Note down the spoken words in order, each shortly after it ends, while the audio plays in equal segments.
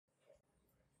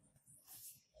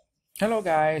Hello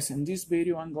guys, in this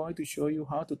video I'm going to show you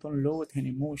how to download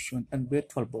Genymotion and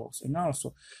VirtualBox and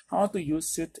also how to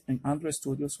use it in Android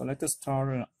Studio. So let's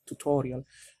start tutorial,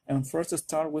 and first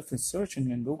start with searching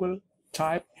in Google.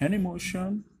 Type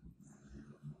Genymotion,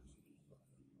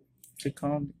 click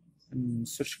on and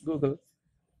search Google,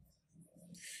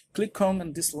 click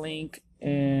on this link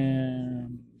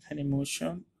in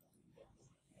Genymotion.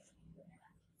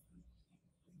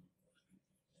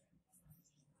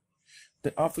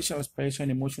 The official page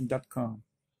Genymotion.com.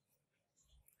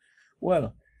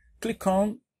 Well, click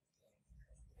on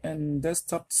and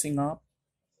desktop sign up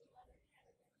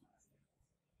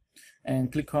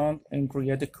and click on and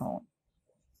create account.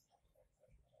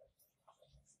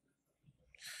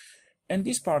 In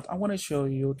this part I want to show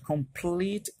you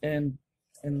complete and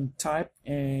type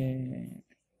a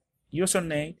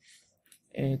username,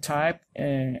 type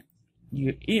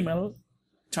your email,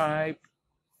 type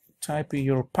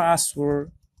your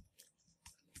password,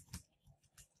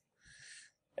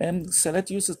 and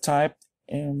select user type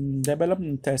and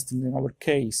development testing. In our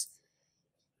case,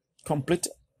 complete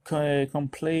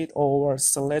or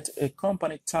select a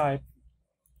company type,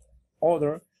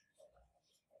 order,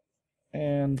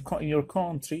 and your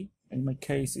country. In my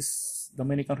case is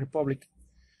Dominican Republic,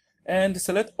 and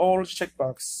select all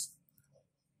checkbox.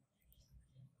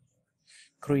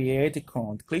 Create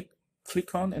account.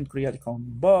 Click on and create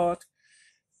account. But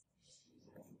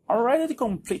already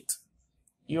complete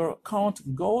your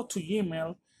account, go to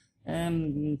Gmail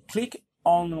and click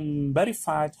on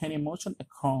verified Genymotion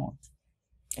account.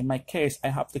 In my case, I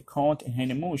have the account in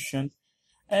Genymotion,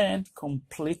 and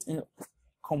complete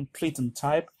and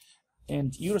type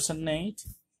and username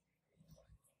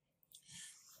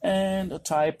and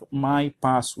type my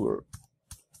password.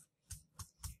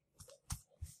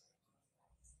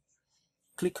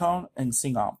 Click on and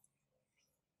sign up.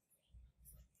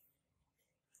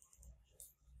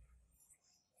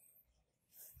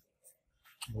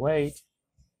 Wait.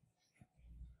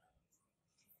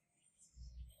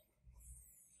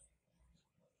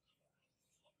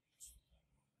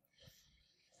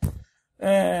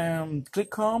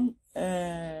 Click on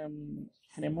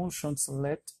Genymotion,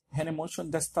 select Genymotion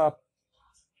desktop.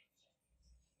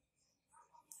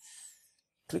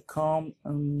 Click on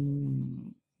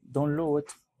download.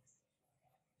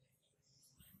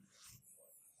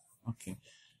 Okay.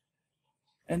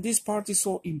 And this part is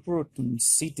so important.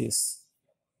 See this.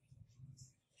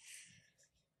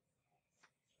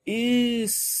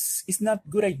 It's not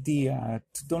good idea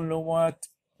to download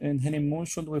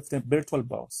Genymotion with the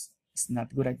VirtualBox. It's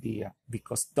not good idea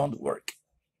because don't work.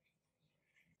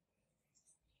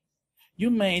 You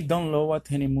may download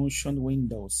Genymotion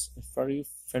Windows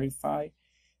 35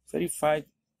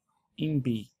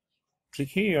 MB. Click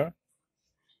here,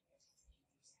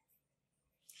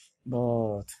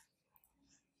 but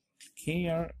click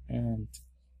here and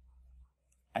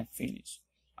I finish.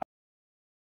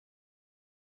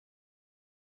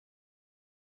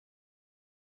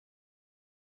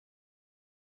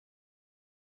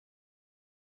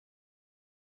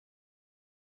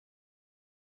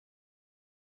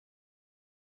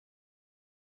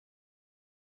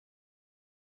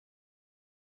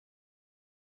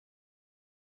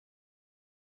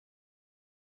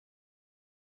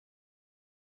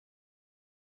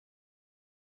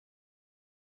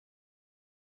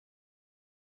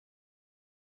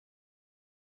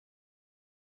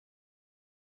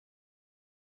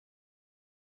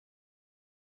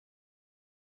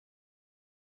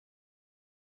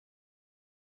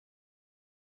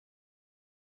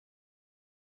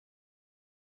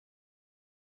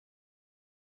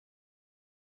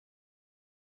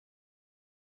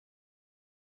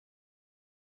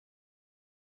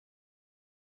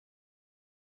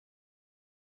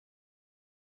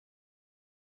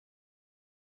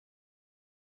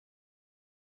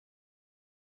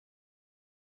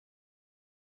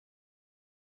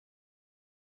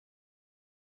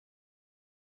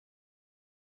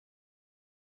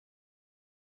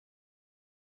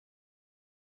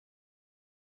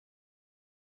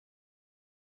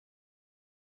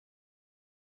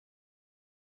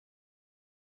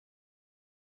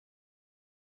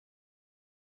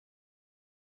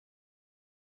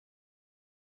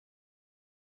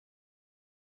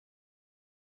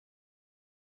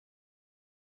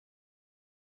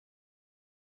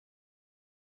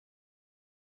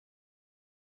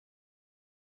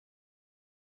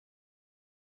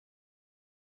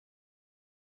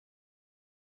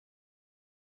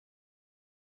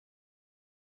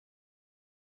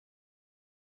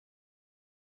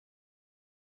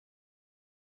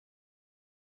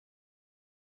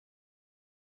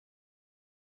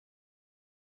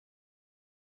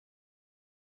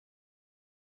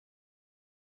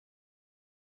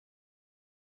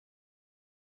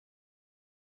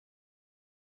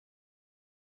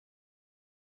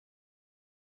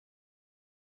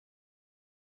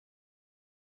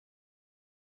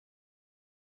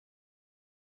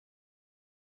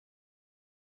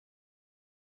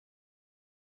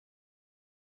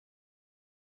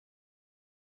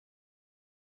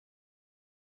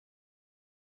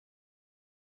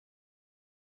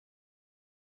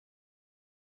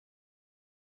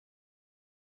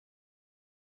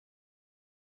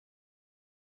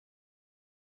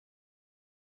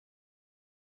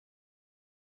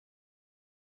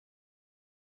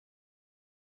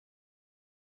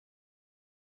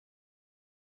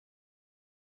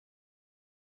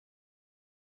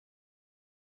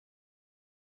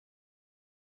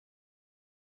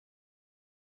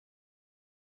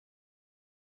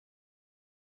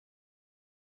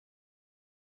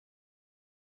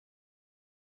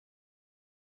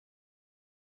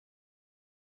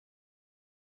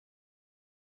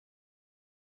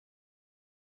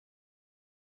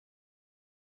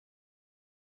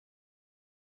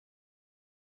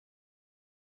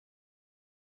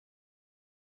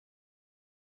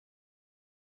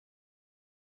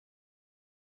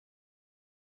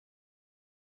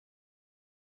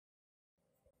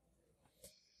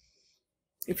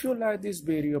 If you like this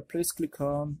video, please click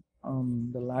on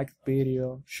the like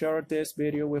video, share this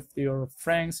video with your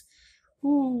friends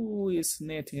who is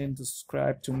needing to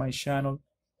subscribe to my channel.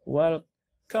 Well,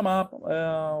 come up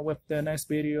with the next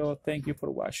video. Thank you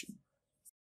for watching.